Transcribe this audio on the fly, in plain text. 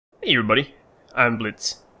Hey everybody, I'm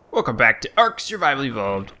Blitz. Welcome back to Ark Survival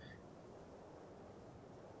Evolved.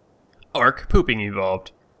 Ark Pooping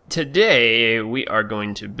Evolved. Today we are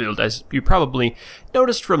going to build, as you probably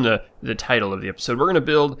noticed from the title of the episode, we're going to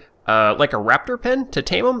build like a raptor pen to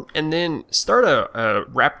tame them, and then start a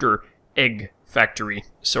raptor egg factory,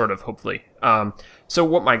 sort of, hopefully. So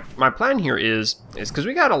what my plan here is because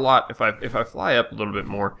we got a lot, if I fly up a little bit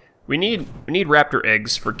more, we need raptor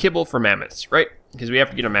eggs for kibble for mammoths, right? Because we have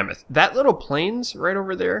to get a mammoth. That little plains right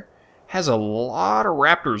over there has a lot of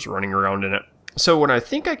raptors running around in it. So what I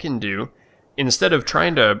think I can do, instead of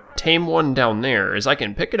trying to tame one down there, is I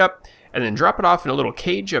can pick it up and then drop it off in a little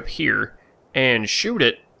cage up here and shoot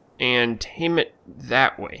it and tame it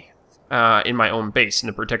that way in my own base, in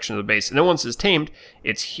the protection of the base. And then once it's tamed,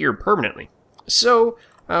 it's here permanently. So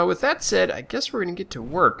with that said, I guess we're going to get to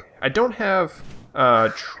work. I don't have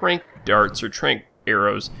trank darts or trank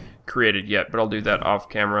arrows created yet, but I'll do that off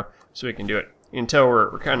camera so we can do it. You can tell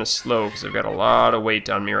we're kind of slow because I've got a lot of weight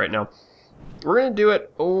on me right now. We're going to do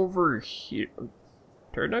it over here.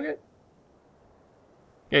 Turd nugget?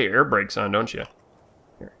 Yeah, your air brakes on, don't you?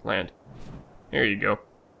 Here, land. There you go.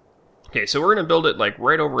 Okay, so we're going to build it like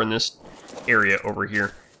right over in this area over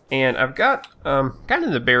here. And I've got kind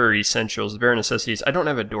of the bare essentials, the bare necessities. I don't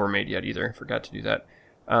have a door made yet either. I forgot to do that.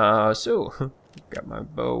 So, got my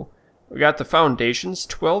bow. We got the foundations.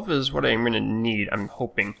 12 is what I'm going to need, I'm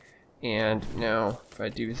hoping. And now, if I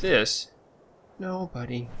do this... No,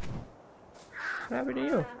 buddy. What happened to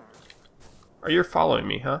you? Oh, you're following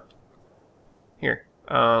me, huh? Here,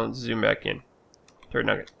 let's zoom back in. Turd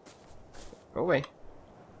nugget. Go away.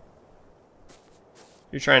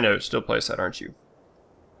 You're trying to still place that, aren't you?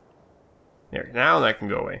 There, now that can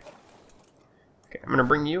go away. Okay, I'm going to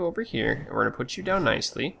bring you over here, and we're going to put you down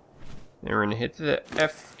nicely. Then we're going to hit the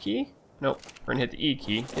F key. Nope, we're going to hit the E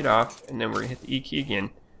key, get off, and then we're going to hit the E key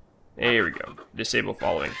again. There we go. Disable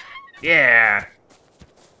following. Yeah!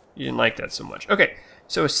 You didn't like that so much. Okay,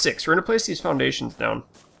 so 6. We're going to place these foundations down.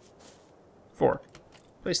 4.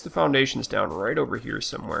 Place the foundations down right over here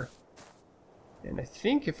somewhere. And I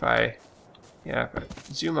think if I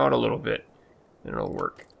zoom out a little bit, then it'll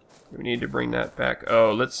work. We need to bring that back.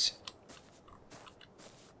 Oh, let's...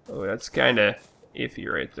 Oh, that's kind of iffy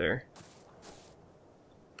right there.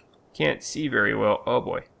 Can't see very well. Oh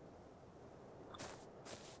boy.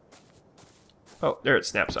 Oh, there it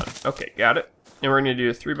snaps on. Okay, got it. And we're going to do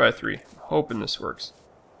a 3x3. I'm hoping this works.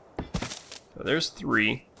 So there's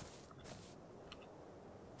 3.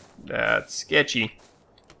 That's sketchy.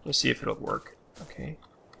 Let's see if it'll work. Okay.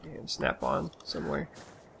 And snap on somewhere.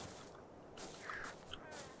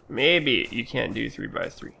 Maybe you can't do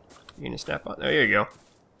 3x3. You're going to snap on. There you go.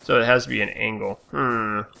 So it has to be an angle.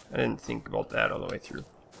 I didn't think about that all the way through.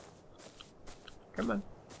 Come on.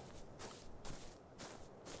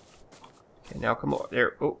 Okay, now come over.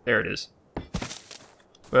 There. Oh, there it is.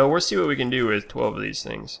 Well, we'll see what we can do with 12 of these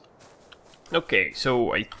things. Okay,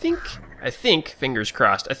 so I think, fingers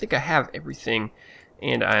crossed, I think I have everything,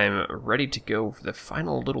 and I'm ready to go for the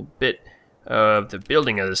final little bit of the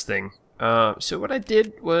building of this thing. So what I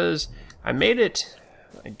did was, I made it,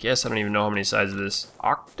 I guess I don't even know how many sides of this,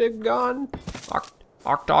 octagonally?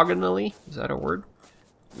 Is that a word?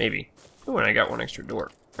 Maybe. Oh, and I got one extra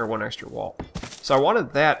door, or one extra wall. So I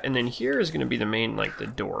wanted that, and then here is going to be the main, like, the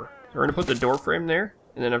door. So we're going to put the door frame there,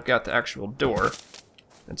 and then I've got the actual door.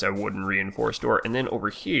 That's a wooden reinforced door. And then over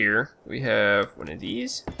here, we have one of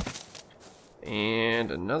these,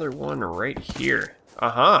 and another one right here.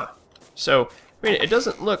 So, I mean, it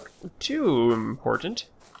doesn't look too important.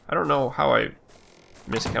 I don't know how I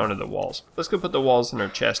miscounted the walls. Let's go put the walls in our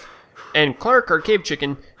chest. And Clark, our cave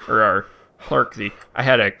chicken, or our Clark, I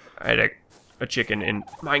had a chicken in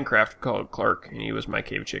Minecraft called Clark, and he was my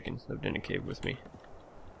cave chicken. Lived in a cave with me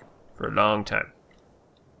for a long time.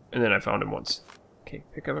 And then I found him once. Okay,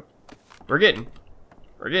 pick up. We're getting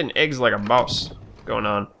eggs like a mouse going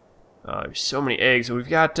on. There's so many eggs, and we've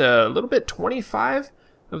got a little bit 25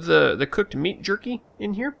 of the cooked meat jerky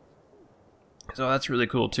in here. So that's really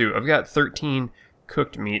cool too. I've got 13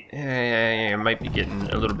 cooked meat. I might be getting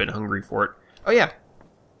a little bit hungry for it. Oh yeah.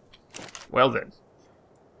 Well then,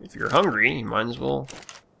 if you're hungry, you might as well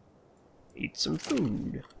eat some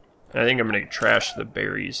food. And I think I'm gonna trash the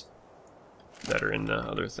berries that are in the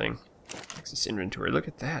other thing. Access inventory. Look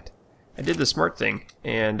at that. I did the smart thing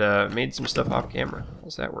and made some stuff off camera.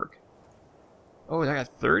 How's that work? Oh, I got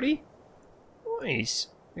 30? Nice.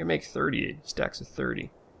 I'm gonna make 30 stacks of 30.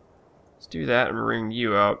 Let's do that and bring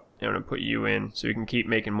you out. And I'm gonna put you in so we can keep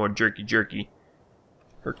making more jerky. Jerky.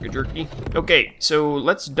 Okay, so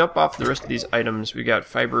let's dump off the rest of these items. We got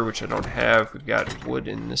fiber, which I don't have. We've got wood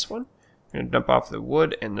in this one. I'm gonna dump off the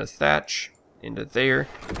wood and the thatch into there.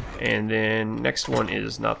 And then next one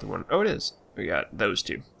is not the one. Oh, it is. We got those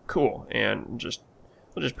two. Cool. And we'll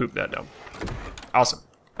just poop that down. Awesome.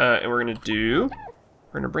 And we're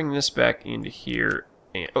gonna bring this back into here.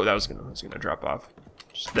 And oh, that was gonna drop off.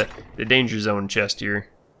 Just the danger zone chest here.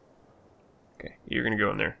 Okay, you're gonna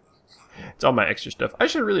go in there. It's all my extra stuff. I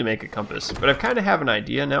should really make a compass, but I kind of have an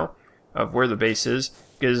idea now of where the base is,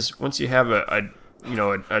 because once you have a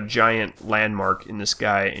giant landmark in the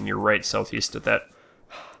sky and you're right southeast of that,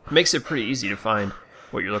 it makes it pretty easy to find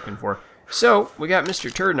what you're looking for. So we got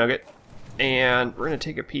Mr. Turd Nugget, and we're gonna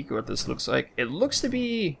take a peek at what this looks like. It looks to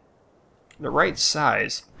be the right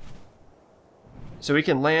size, so we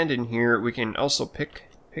can land in here. We can also pick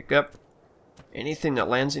up anything that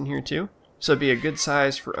lands in here too. So it'd be a good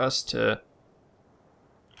size for us to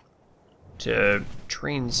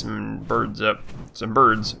train some birds up. Some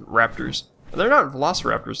birds, raptors. They're not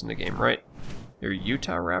velociraptors in the game, right? They're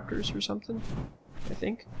Utah raptors or something, I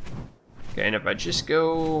think. Okay, and if I just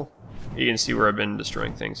go, you can see where I've been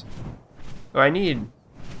destroying things. What I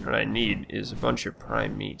need is a bunch of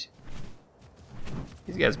prime meat.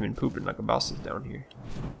 These guys have been pooping like a bosses down here.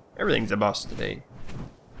 Everything's a boss today.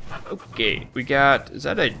 Okay, we got,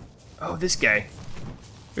 oh, this guy.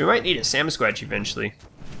 We might need a Sasquatch eventually.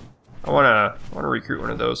 I wanna recruit one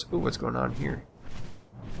of those. Ooh, what's going on here?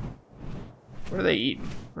 What are they eating?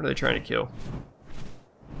 What are they trying to kill?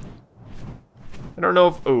 I don't know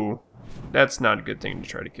if, ooh, that's not a good thing to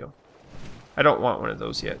try to kill. I don't want one of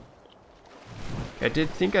those yet. I did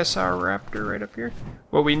think I saw a raptor right up here.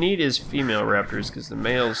 What we need is female raptors, because the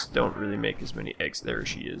males don't really make as many eggs. There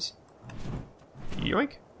she is.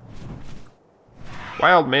 Yoink.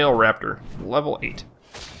 Wild male raptor, level 8.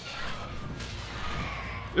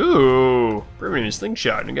 Ooh, bring me a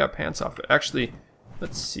slingshot and got pants off it. Actually,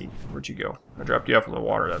 let's see. Where'd you go? I dropped you off in the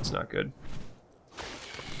water. That's not good.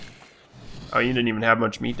 Oh, you didn't even have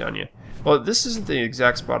much meat on you. Well, this isn't the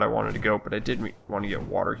exact spot I wanted to go, but I did want to get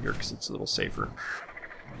water here because it's a little safer.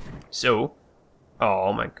 So,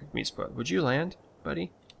 oh, my cooked meat spot. Would you land,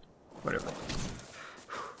 buddy? Whatever.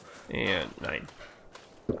 And 9.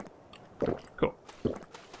 Cool.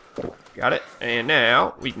 Got it. And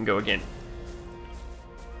now we can go again.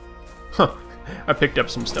 Huh. I picked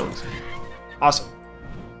up some stones. Awesome.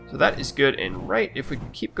 So that is good. And right, if we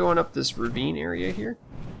keep going up this ravine area here,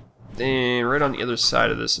 then right on the other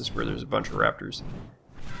side of this is where there's a bunch of raptors.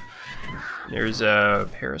 There's a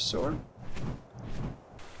parasaur.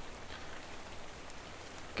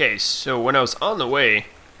 Okay, so when I was on the way,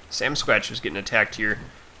 Sasquatch was getting attacked here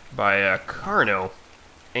by a Carno.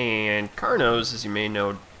 And Carnos, as you may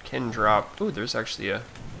know, can drop... Ooh, there's actually a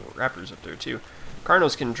raptors up there too.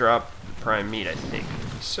 Carnos can drop prime meat, I think.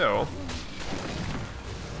 So...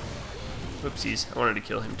 Whoopsies, I wanted to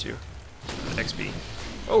kill him too. XP.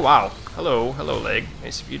 Oh wow, hello leg.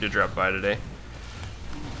 Nice of you to drop by today.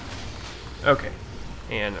 Okay,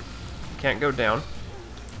 and you can't go down.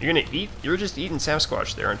 You're gonna eat, you're just eating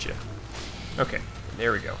Sasquatch there, aren't you? Okay,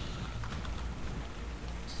 there we go.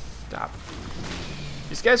 Stop.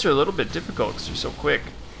 These guys are a little bit difficult because they're so quick.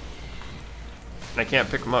 And I can't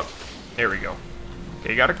pick them up. There we go.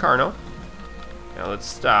 Okay, got a Carno. Now let's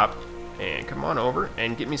stop and come on over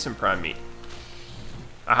and get me some prime meat.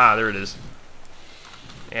 Aha, there it is.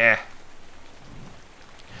 Yeah.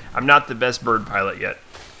 I'm not the best bird pilot yet.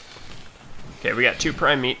 Okay, we got 2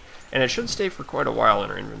 prime meat, and it should stay for quite a while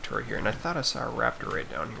in our inventory here. And I thought I saw a raptor right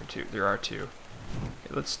down here too. There are 2. Okay,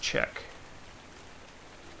 let's check.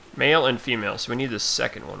 Male and female, so we need the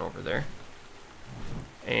second one over there.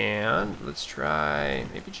 And let's try,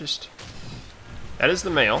 maybe just... That is the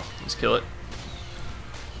male. Let's kill it.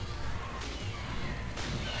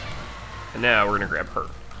 And now we're gonna grab her.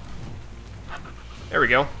 There we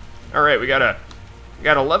go. All right, we got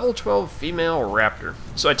a level 12 female raptor.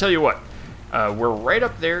 So I tell you what, we're right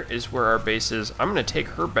up there is where our base is. I'm gonna take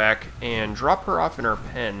her back and drop her off in our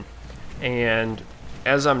pen. And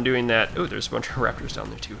as I'm doing that, oh, there's a bunch of raptors down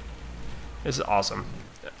there too. This is awesome.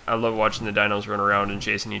 I love watching the dinos run around and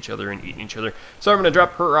chasing each other and eating each other. So I'm gonna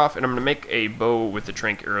drop her off, and I'm gonna make a bow with the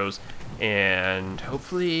trank arrows, and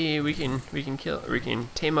hopefully we can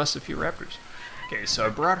tame us a few raptors. Okay, so I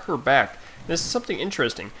brought her back. This is something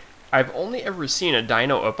interesting. I've only ever seen a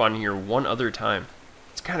dino up on here one other time.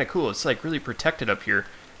 It's kind of cool. It's like really protected up here.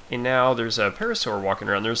 And now there's a parasaur walking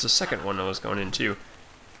around. There's the second one that was going in too.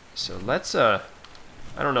 So let's I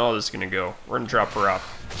don't know how this is gonna go. We're gonna drop her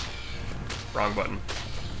off. Wrong button.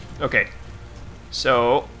 Okay.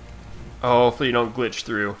 So hopefully you don't glitch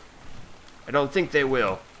through. I don't think they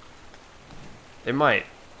will. They might.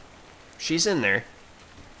 She's in there.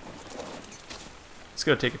 Let's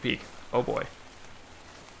go take a peek. Oh boy.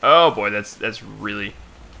 Oh boy, that's really...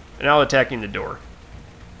 And now attacking the door.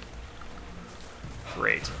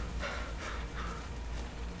 Great.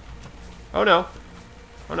 Oh no.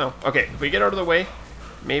 Oh no. Okay, if we get out of the way,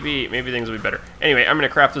 maybe things will be better. Anyway, I'm gonna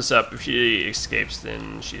craft this up. If she escapes,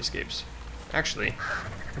 then she escapes. Actually,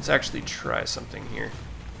 let's actually try something here.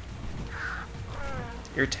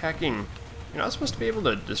 You're attacking... You're not supposed to be able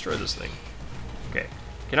to destroy this thing. Okay.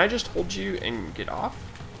 Can I just hold you and get off?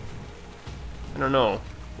 I don't know.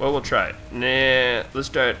 Well, we'll try it. Nah, let's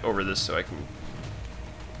try it over this so I can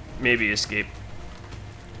maybe escape.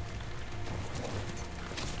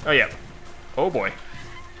 Oh, yeah. Oh, boy.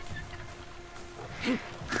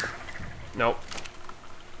 Nope.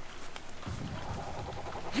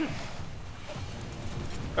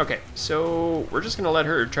 Okay, so we're just going to let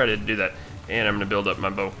her try to do that. And I'm going to build up my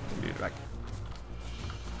bow. Be back.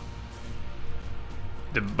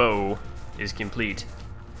 The bow is complete.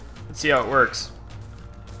 Let's see how it works.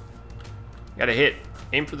 Gotta hit.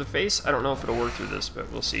 Aim for the face. I don't know if it'll work through this,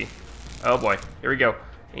 but we'll see. Oh boy. Here we go.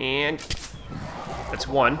 And that's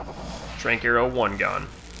one. Trank arrow, one gone.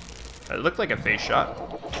 It looked like a face shot.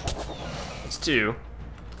 That's two.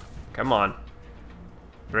 Come on.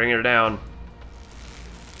 Bring her down.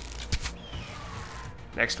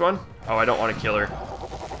 Next one. Oh, I don't want to kill her.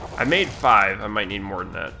 I made 5. I might need more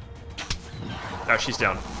than that. Oh, she's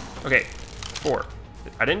down. Okay. 4.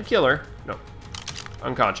 I didn't kill her. No.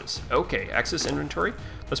 Unconscious. Okay, access inventory.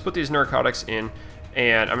 Let's put these narcotics in,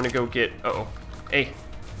 and I'm gonna go get... Uh-oh. Hey.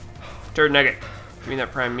 Turd nugget. Give me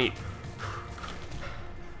that prime meat.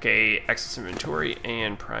 Okay, access inventory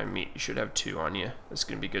and prime meat. You should have 2 on you. That's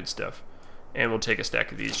gonna be good stuff. And we'll take a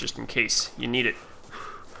stack of these just in case you need it.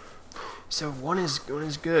 So one is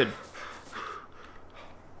good.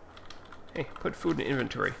 Hey, put food in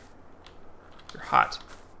inventory. You're hot.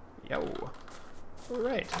 Yo.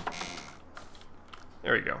 Alright.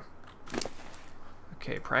 There we go.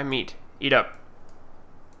 Okay, prime meat. Eat up.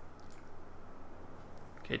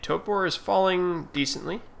 Okay, Topor is falling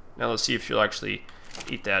decently. Now let's see if she'll actually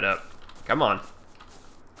eat that up. Come on.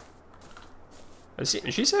 I see,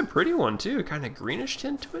 she said pretty one too. Kind of greenish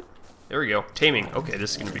tint to it. There we go. Taming. Okay,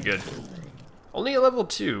 this is going to be good. Only a level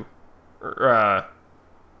 2.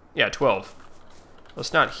 Yeah, 12. Well,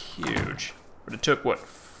 it's not huge. But it took, what,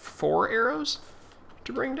 4 arrows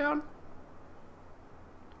to bring down?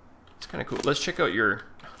 It's kind of cool. Let's check out your...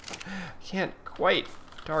 Can't quite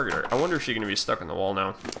target her. I wonder if she's going to be stuck on the wall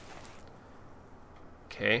now.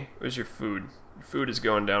 Okay, where's your food? Your food is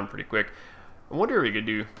going down pretty quick. I wonder if we could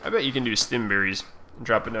do... I bet you can do stim berries.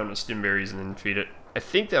 Drop it down to stim berries and then feed it. I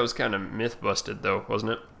think that was kind of myth busted though,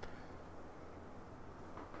 wasn't it?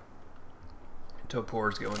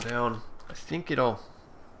 Topor's going down. I think it'll...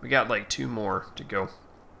 We got like 2 more to go.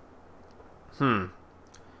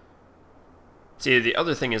 See, the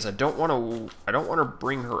other thing is I don't want to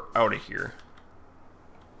bring her out of here.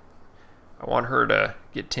 I want her to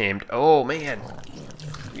get tamed. Oh man.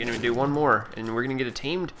 We're going to do one more and we're going to get a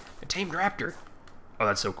tamed raptor. Oh,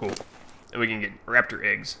 that's so cool. And we can get raptor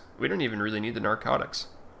eggs. We don't even really need the narcotics.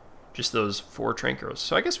 Just those 4 trank arrows.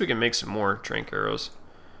 So I guess we can make some more trank arrows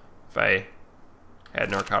if I had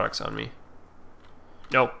narcotics on me.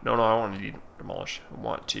 No, I don't want to demolish. I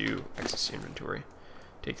want to access the inventory.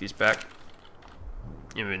 Take these back.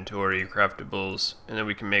 Inventory, craftables, and then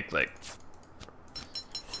we can make like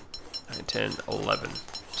 9, 10, 11.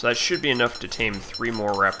 So that should be enough to tame 3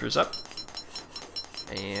 more raptors up.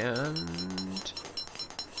 And...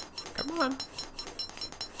 Come on.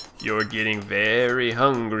 You're getting very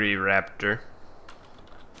hungry, raptor.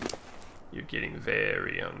 You're getting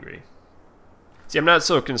very hungry. See, I'm not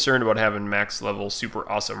so concerned about having max level super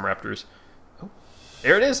awesome raptors. Oh,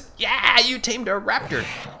 there it is. Yeah, you tamed a raptor.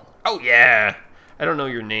 Oh, yeah. I don't know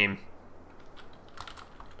your name.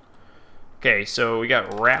 Okay, so we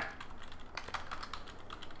got Raptor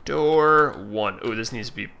 1. Oh, this needs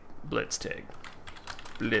to be Blitz tag.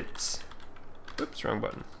 Blitz. Oops, wrong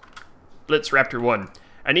button. Blitz Raptor 1.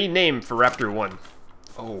 I need name for Raptor 1.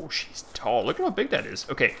 Oh, she's tall. Look at how big that is.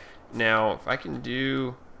 Okay, now if I can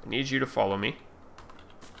do... I need you to follow me.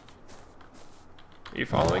 Are you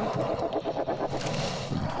following?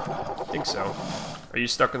 I think so. Are you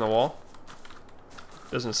stuck in the wall?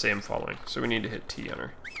 Doesn't say I'm following, so we need to hit T on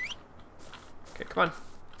her. Okay, come on.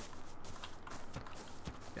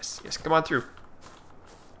 Yes, come on through.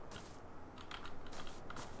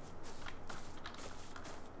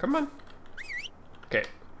 Come on. Okay.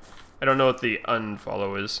 I don't know what the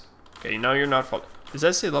unfollow is. Okay, now you're not follow. Does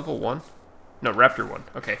that say level 1? No, Raptor 1.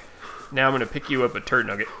 Okay. Now I'm going to pick you up a turd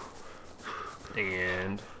nugget.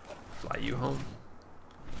 And fly you home.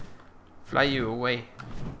 Fly you away.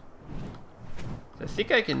 I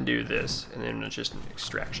think I can do this, and then it's just an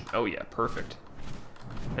extraction. Oh yeah, perfect.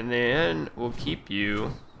 And then we'll keep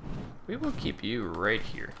you, we will keep you right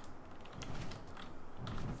here.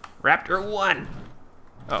 Raptor 1!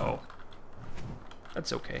 Uh-oh.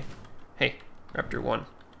 That's okay. Hey, Raptor 1.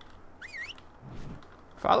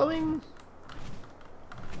 Following?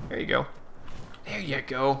 There you go. There you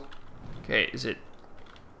go. Okay, is it...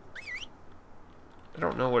 I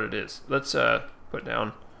don't know what it is. Let's put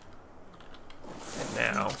down. And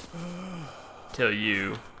now, tell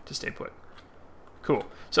you to stay put. Cool.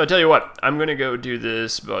 So I tell you what, I'm gonna go do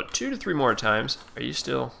this about 2 to 3 more times. Are you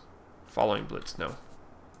still following Blitz? No.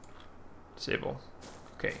 Disable.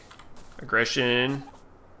 Okay. Aggression.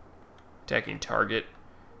 Attacking target.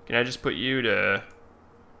 Can I just put you to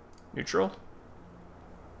neutral?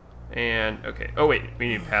 And, okay. Oh wait, we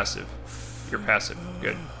need passive. You're passive.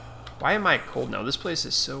 Good. Why am I cold now? This place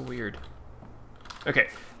is so weird. Okay,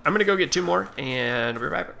 I'm gonna go get 2 more, and I'll be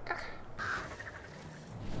right back.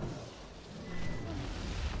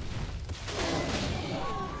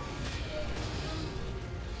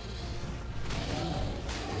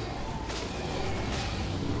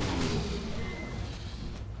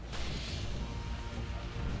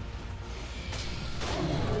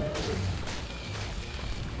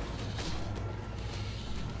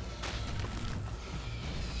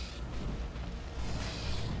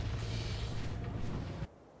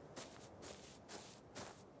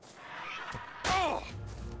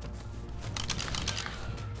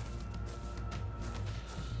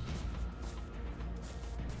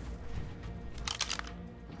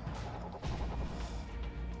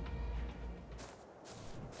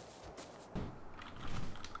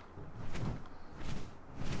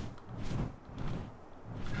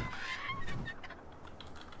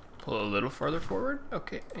 Pull a little farther forward.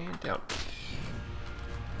 Okay, and down.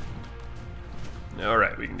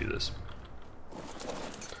 Alright, we can do this.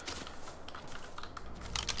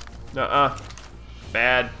 Nuh-uh.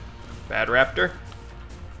 Bad. Bad raptor.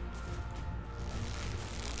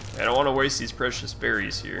 I don't want to waste these precious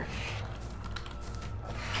berries here.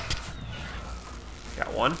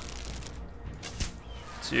 Got 1.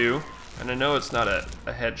 2. And I know it's not a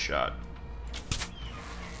headshot.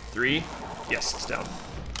 3. Yes, it's down.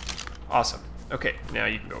 Awesome. Okay, now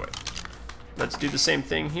you can go away. Let's do the same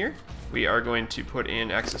thing here. We are going to put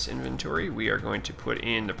in access inventory. We are going to put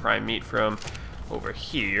in the prime meat from over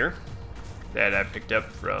here that I picked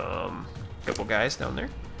up from a couple guys down there.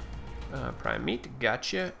 Prime meat,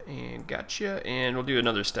 gotcha, and we'll do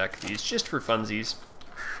another stack of these just for funsies.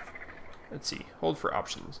 Let's see, hold for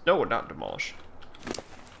options. No, not demolish.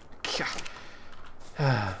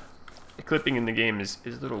 The clipping in the game is a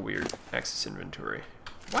little weird. Access inventory.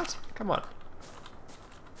 What? Come on.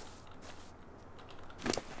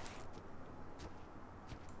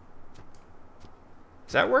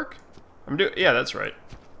 Does that work? Yeah, that's right.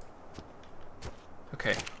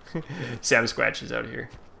 Okay. Sam Squatch is out here.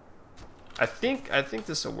 I think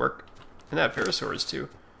this will work. And that Parasaurus too.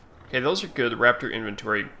 Okay, those are good. The Raptor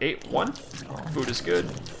inventory 8-1. Food is good.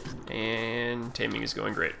 And taming is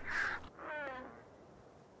going great.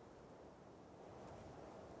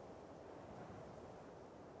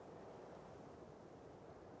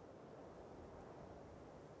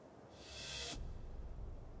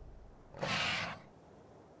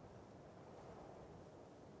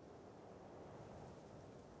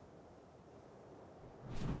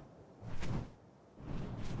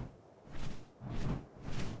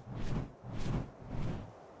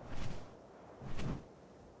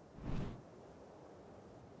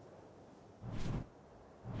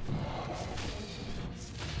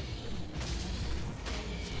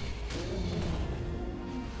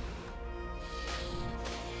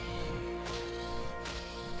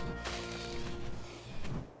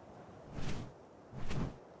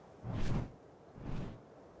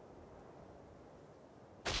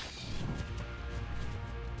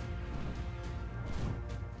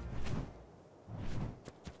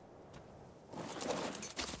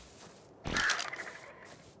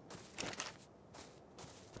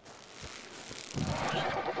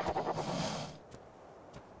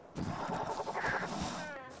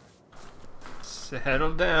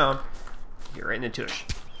 Settle down. Get right in the tush.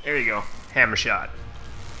 There you go. Hammer shot.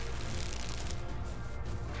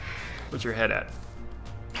 What's your head at?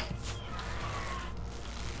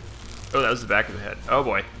 Oh, that was the back of the head. Oh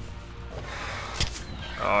boy.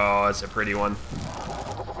 Oh, that's a pretty one.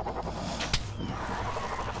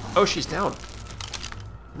 Oh, she's down.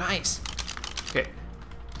 Nice. Okay.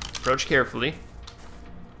 Approach carefully.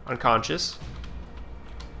 Unconscious.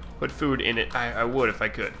 Put food in it. I would if I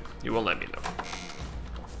could. You won't let me though.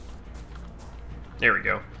 There we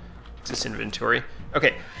go. access inventory.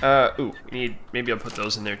 Okay, ooh, maybe I'll put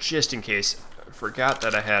those in there just in case. I forgot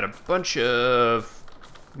that I had a bunch of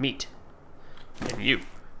meat. And you.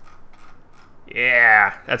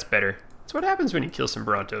 Yeah, that's better. That's what happens when you kill some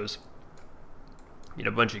Brontos. Get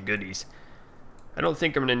a bunch of goodies. I don't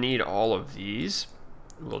think I'm gonna need all of these.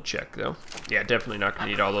 We'll check though. Yeah, definitely not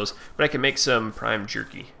gonna need all those, but I can make some prime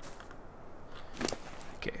jerky.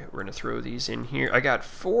 Okay, we're gonna throw these in here. I got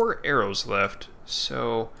 4 arrows left,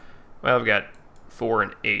 so, well, I've got 4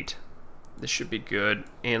 and 8. This should be good.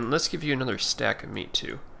 And let's give you another stack of meat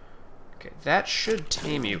too. Okay, that should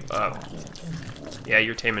tame you up. Yeah,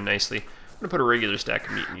 you're taming nicely. I'm gonna put a regular stack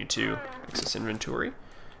of meat in you too. Access inventory.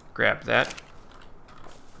 Grab that.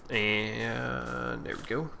 And there we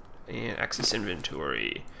go. And access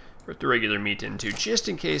inventory. Put the regular meat in too, just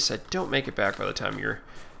in case I don't make it back by the time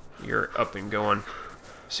you're up and going.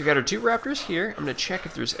 So we got our 2 raptors here. I'm gonna check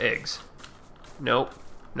if there's eggs. Nope,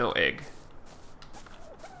 no egg.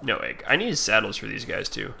 No egg. I need saddles for these guys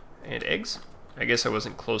too. And eggs? I guess I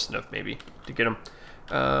wasn't close enough maybe to get them.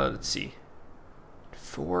 Let's see.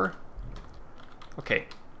 4. Okay.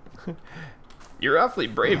 You're awfully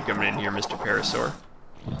brave coming in here, Mr. Parasaur.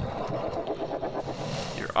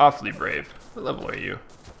 You're awfully brave. What level are you?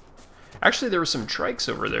 Actually, there were some trikes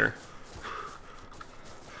over there.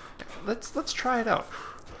 Let's try it out.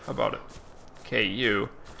 How about it? Okay, you.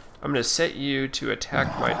 I'm gonna set you to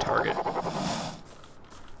attack my target.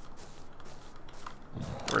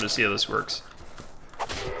 We're gonna see how this works.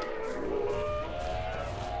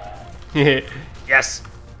 Yes!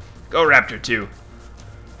 Go Raptor 2.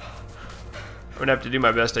 I'm gonna have to do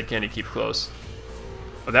my best I can to keep close.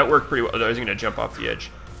 Oh, that worked pretty well. I was gonna jump off the edge.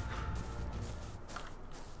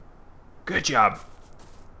 Good job.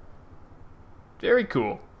 Very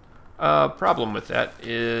cool. Problem with that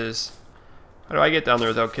is, how do I get down there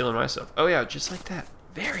without killing myself? Oh yeah, just like that.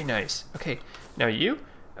 Very nice. Okay, now you,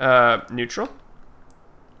 neutral,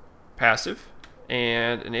 passive,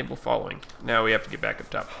 and enable following. Now we have to get back up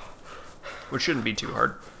top, which shouldn't be too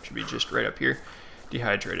hard. Should be just right up here.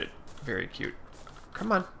 Dehydrated. Very cute.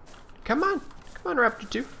 Come on. Come on. Come on, Raptor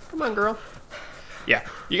 2. Come on, girl. Yeah,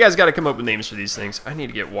 you guys got to come up with names for these things. I need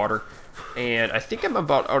to get water, and I think I'm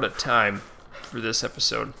about out of time for this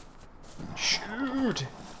episode. Shoot!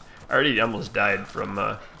 I already almost died from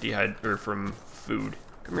from food.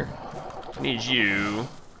 Come here. I need you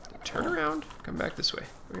to turn around. Come back this way.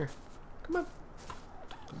 Come here. Come on.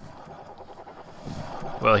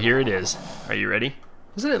 Well, here it is. Are you ready?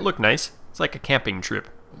 Doesn't it look nice? It's like a camping trip.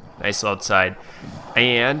 Nice outside.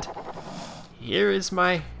 And here is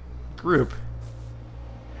my group.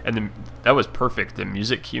 And that was perfect. The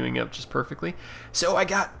music queuing up just perfectly. So I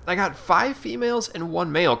got 5 females and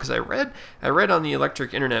 1 male because I read on the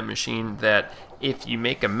electric internet machine that if you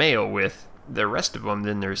make a male with the rest of them,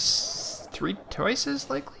 then there's twice as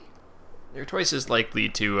likely. They're twice as likely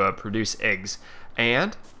to produce eggs.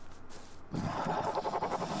 And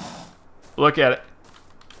look at it.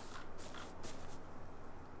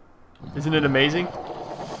 Isn't it amazing?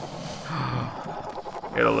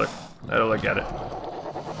 Gotta look at it.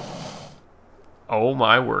 Oh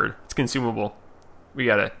my word. It's consumable. We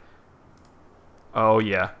gotta... Oh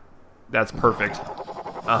yeah. That's perfect.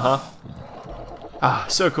 Uh-huh. Ah,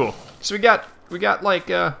 so cool. So we got like,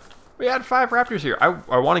 we had 5 raptors here.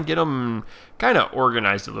 I want to get them kind of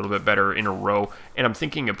organized a little bit better in a row, and I'm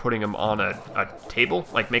thinking of putting them on a table,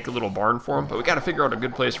 like make a little barn for them, but we got to figure out a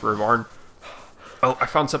good place for a barn. Oh, I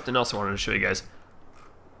found something else I wanted to show you guys.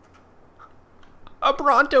 A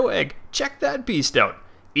Bronto egg. Check that beast out.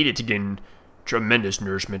 Eat it to gain tremendous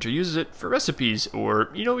nourishment, or use it for recipes,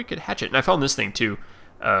 or, you know, we could hatch it. And I found this thing too.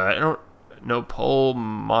 I don't know,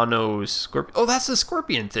 Pulmono Scorpion. Oh, that's the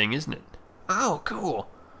scorpion thing, isn't it? Oh, cool.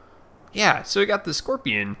 Yeah, so we got the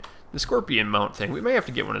scorpion mount thing. We may have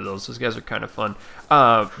to get one of those. Those guys are kind of fun.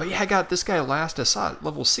 But yeah, I got this guy last. I saw it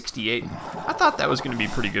level 68. I thought that was going to be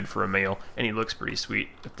pretty good for a male, and he looks pretty sweet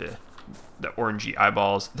with the orangey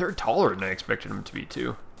eyeballs. They're taller than I expected them to be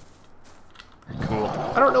too. Cool.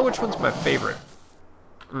 I don't know which one's my favorite,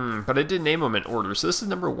 but I did name them in order. So this is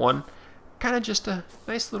number 1, kind of just a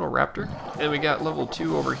nice little raptor. And we got level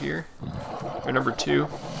 2 over here. Or number 2.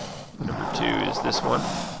 Number 2 is this one.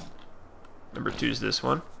 Number 2 is this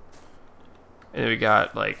one. And then we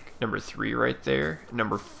got like number 3 right there.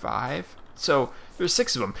 Number 5. So there's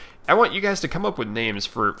 6 of them. I want you guys to come up with names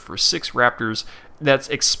for 6 raptors that's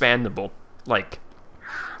expandable. Like,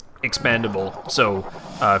 expandable. So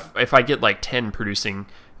if I get like 10 producing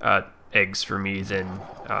eggs for me, then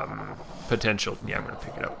potential. Yeah, I'm gonna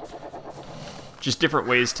pick it up. Just different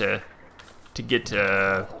ways to get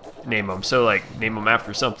to name them. So like name them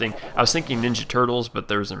after something. I was thinking Ninja Turtles, but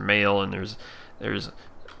there's a male and there's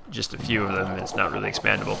just a few of them. It's not really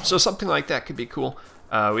expandable. So something like that could be cool.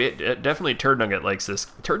 Definitely Turd Nugget likes this.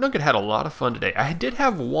 Turd Nugget had a lot of fun today. I did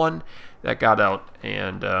have one that got out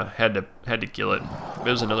and had to kill it. It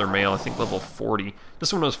was another male, I think level 40.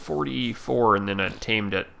 This one was 44, and then it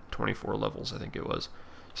tamed at 24 levels, I think it was.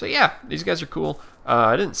 So yeah, these guys are cool.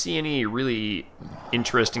 I didn't see any really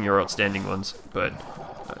interesting or outstanding ones, but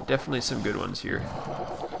definitely some good ones here.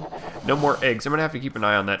 No more eggs. I'm gonna have to keep an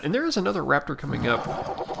eye on that. And there is another raptor coming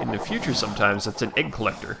up in the future sometimes. That's an egg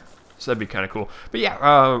collector. So that'd be kind of cool. But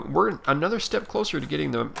yeah, we're another step closer to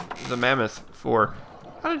getting the mammoth for...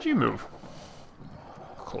 How did you move?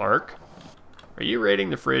 Clark? Are you raiding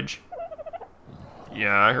the fridge?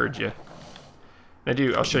 Yeah, I heard you.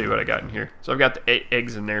 I'll show you what I got in here. So I've got the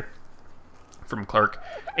eggs in there from Clark.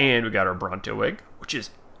 And we got our Bronto egg, which is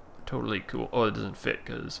totally cool. Oh, it doesn't fit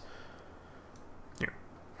because... Here.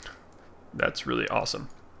 That's really awesome.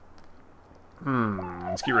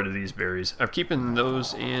 Let's get rid of these berries. I'm keeping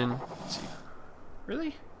those in... Let's see.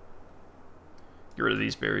 Really? Get rid of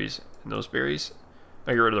these berries and those berries.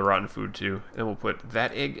 I get rid of the rotten food too. And we'll put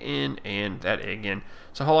that egg in and that egg in.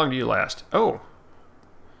 So how long do you last? Oh!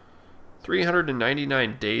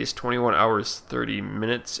 399 days, 21 hours, 30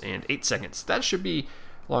 minutes, and 8 seconds. That should be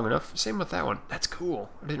long enough. Same with that one. That's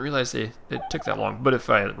cool. I didn't realize it took that long. But if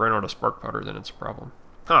I run out of spark powder, then it's a problem.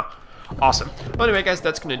 Huh. Awesome. Well, anyway, guys,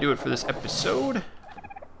 that's going to do it for this episode.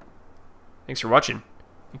 Thanks for watching.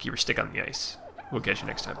 And keep your stick on the ice. We'll catch you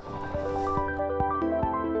next time.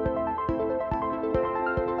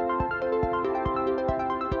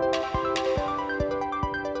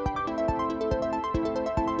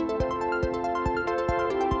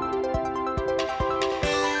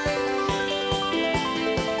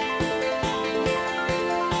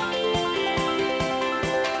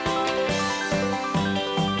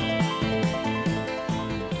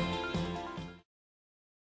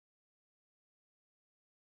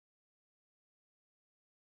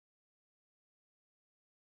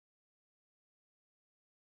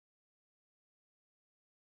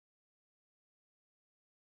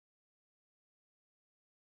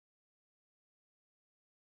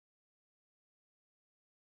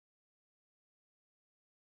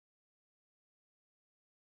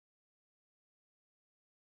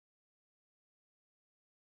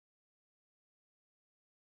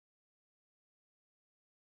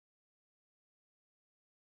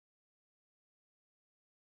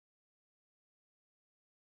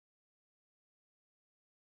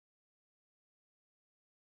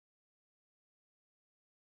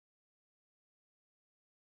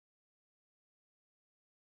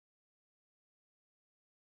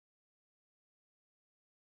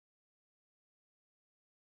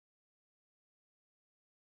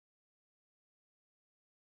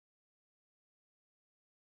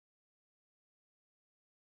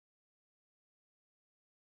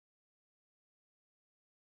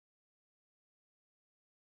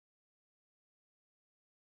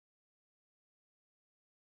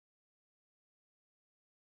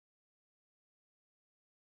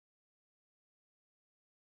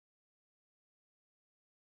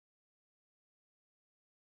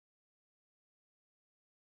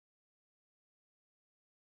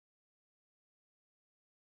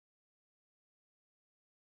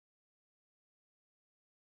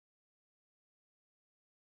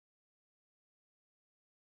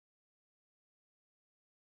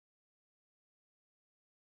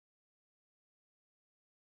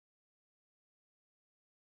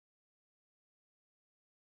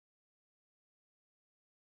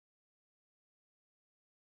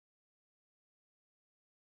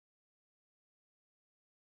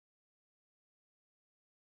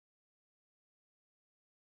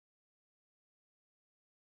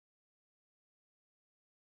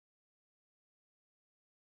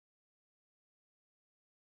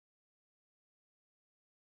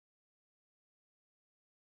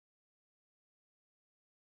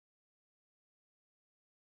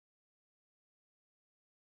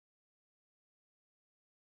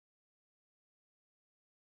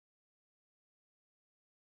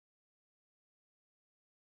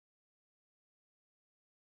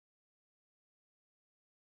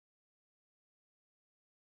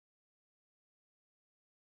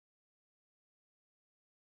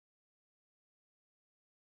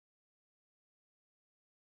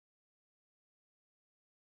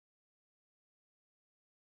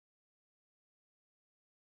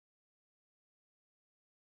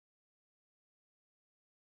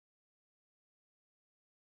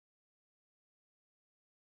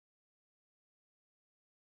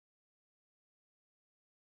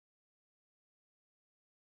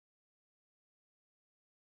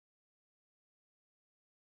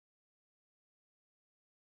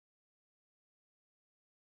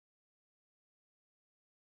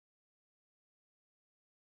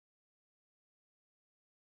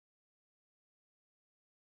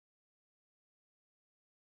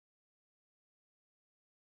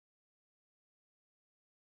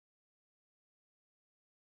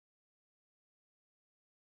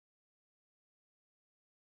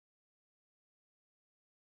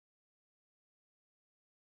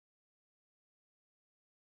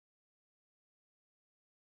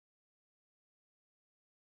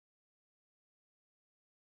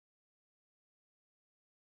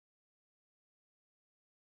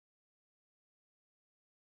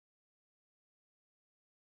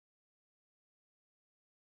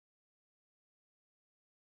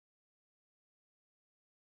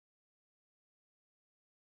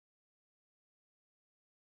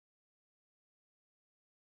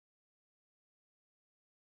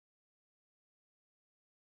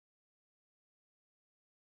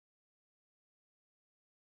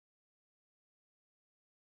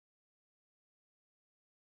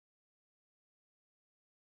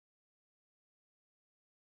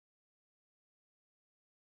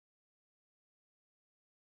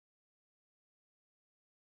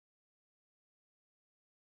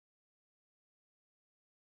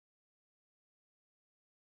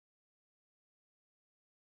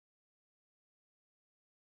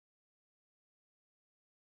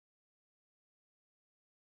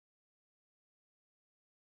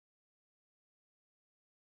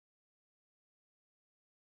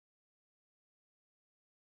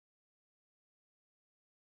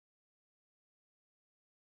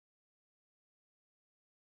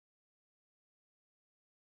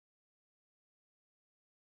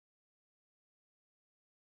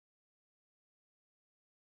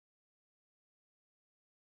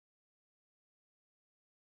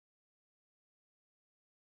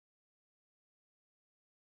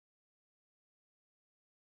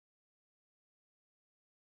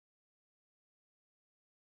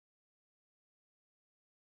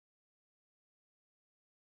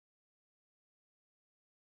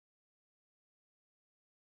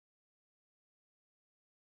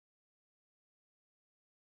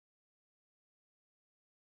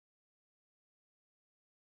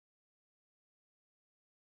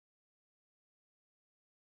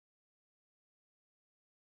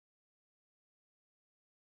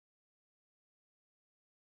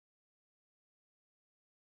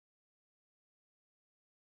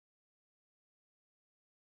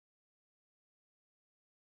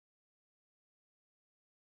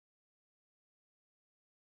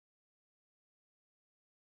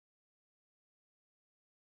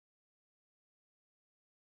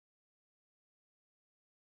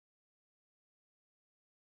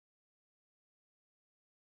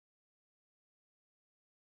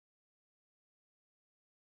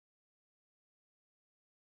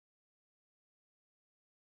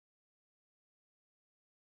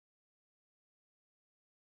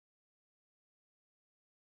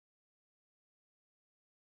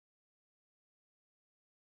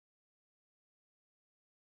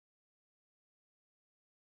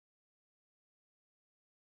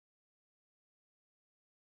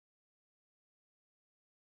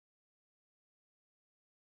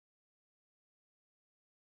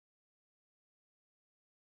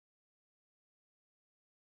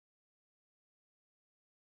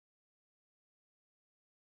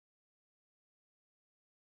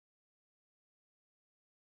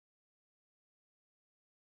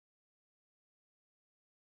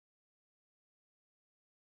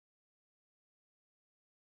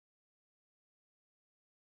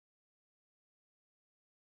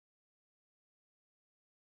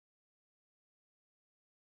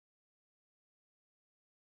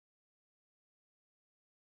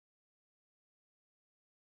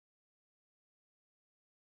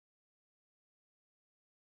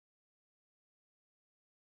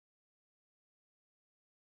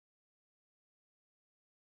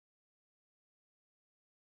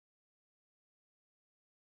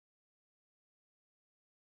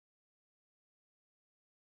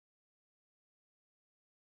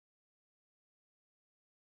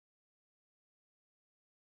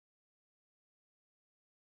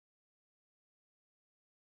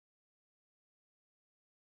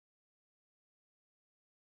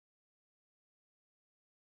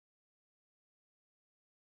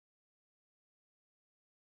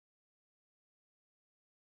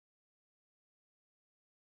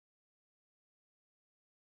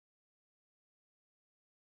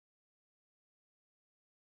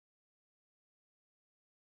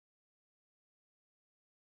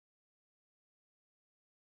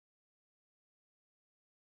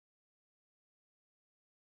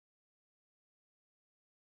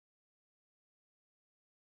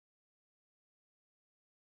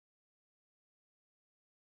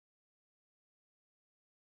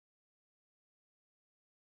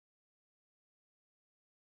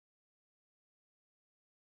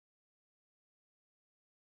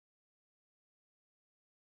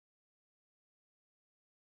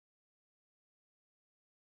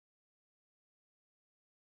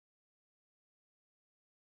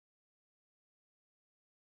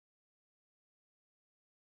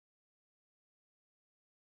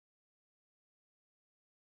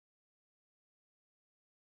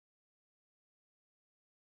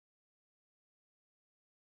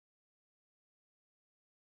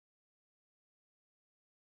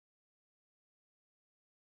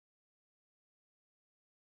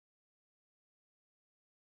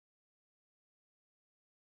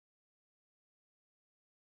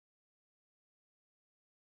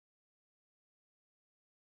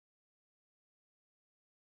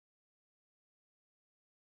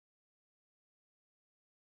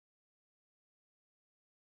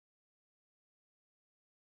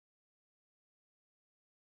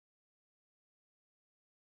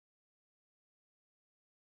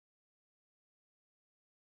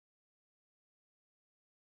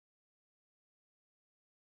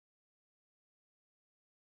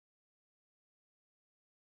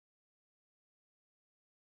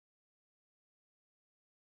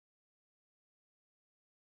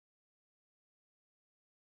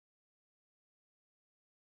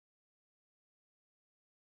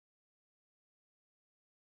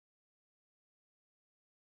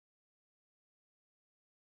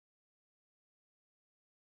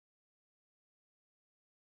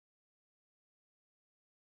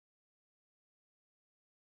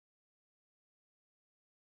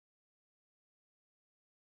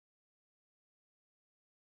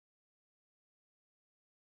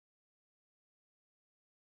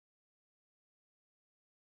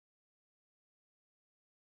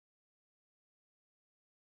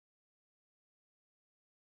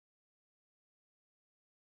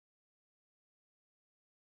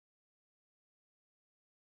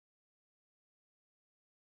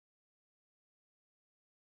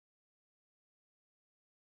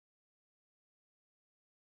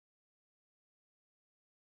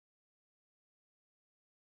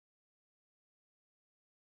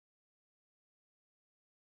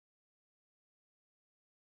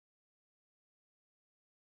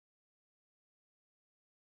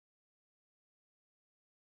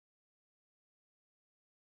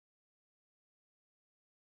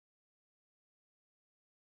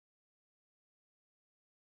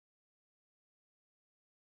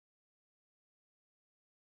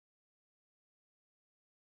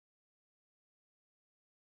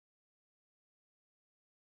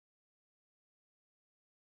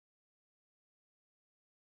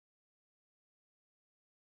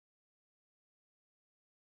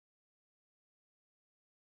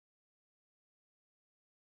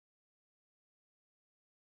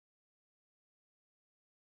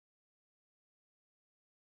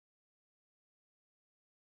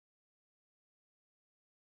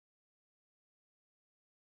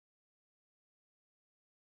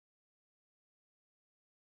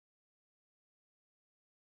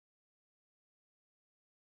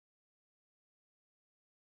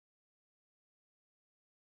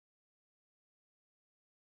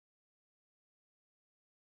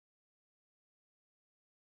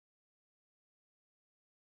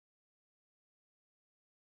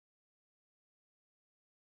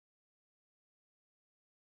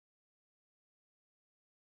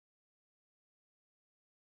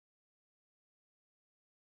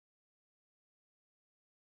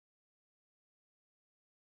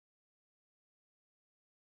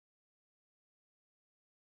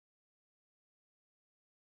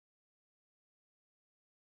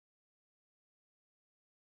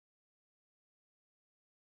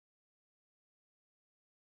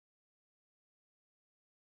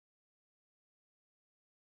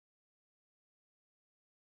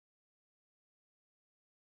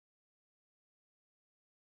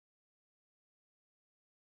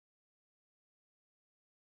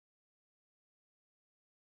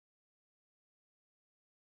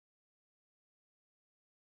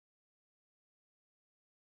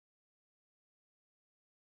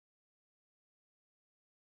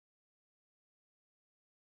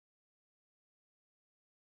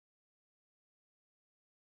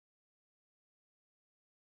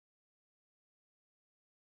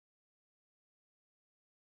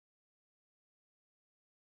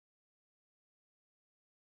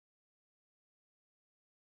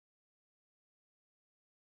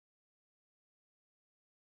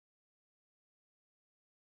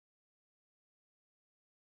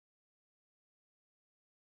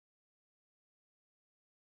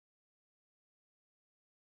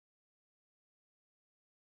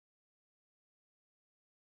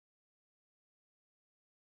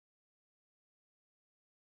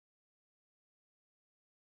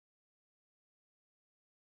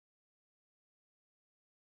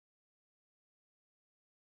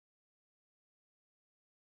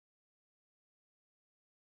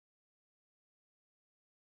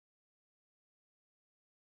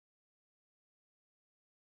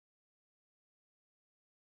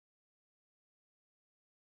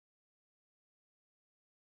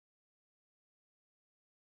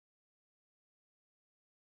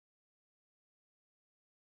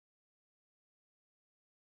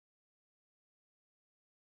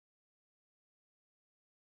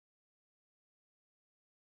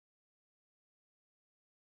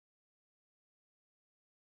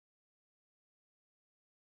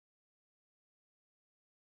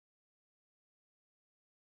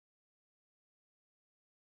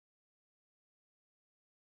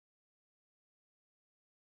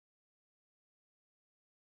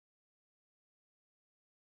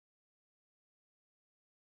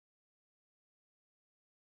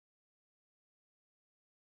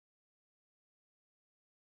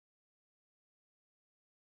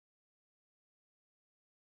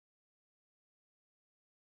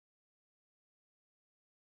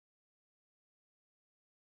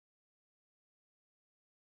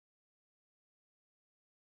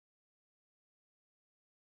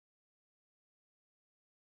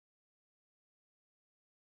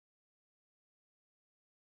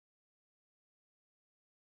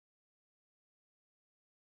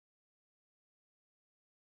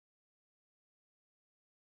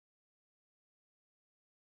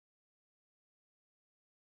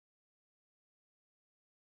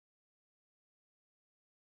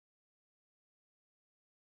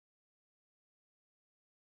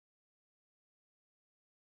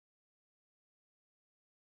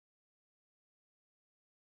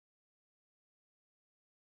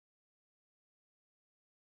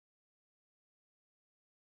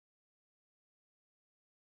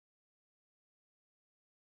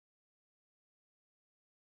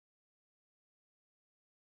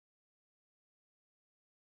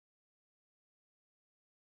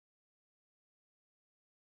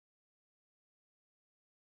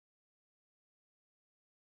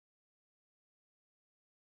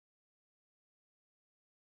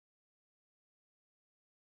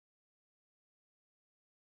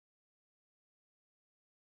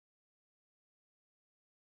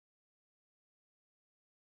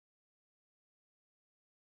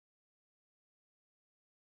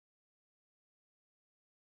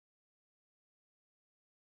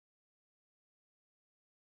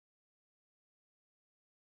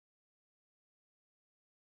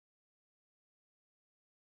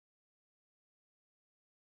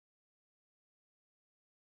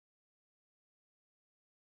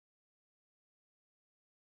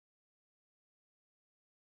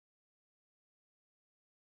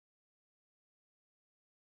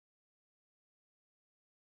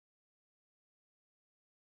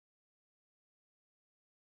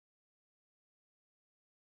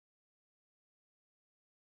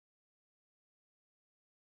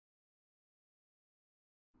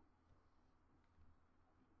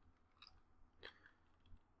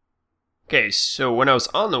 Okay, so when I was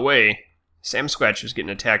on the way, Sam Squatch was getting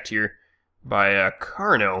attacked here by a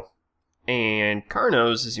Carno. And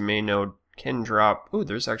Carnos, as you may know, can drop... Ooh,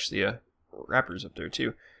 there's actually a Raptors up there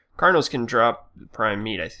too. Carnos can drop the prime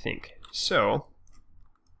meat, I think. So...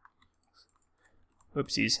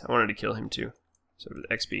 Whoopsies, I wanted to kill him too. So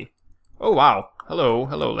the XP. Oh wow, hello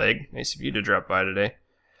leg. Nice of you to drop by today.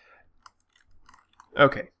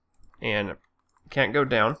 Okay, and can't go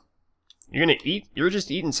down. You're gonna eat? You're just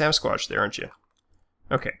eating Sasquatch there, aren't you?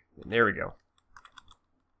 Okay, there we go.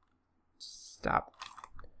 Stop.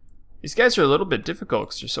 These guys are a little bit difficult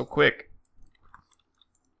because they're so quick.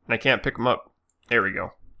 And I can't pick them up. There we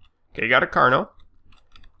go. Okay, got a Carno.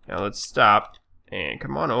 Now let's stop and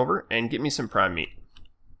come on over and get me some prime meat.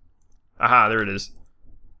 Aha, there it is.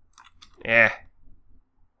 I'm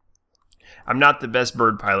not the best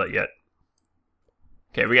bird pilot yet.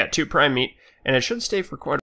 Okay, we got 2 prime meat, and it should stay for quite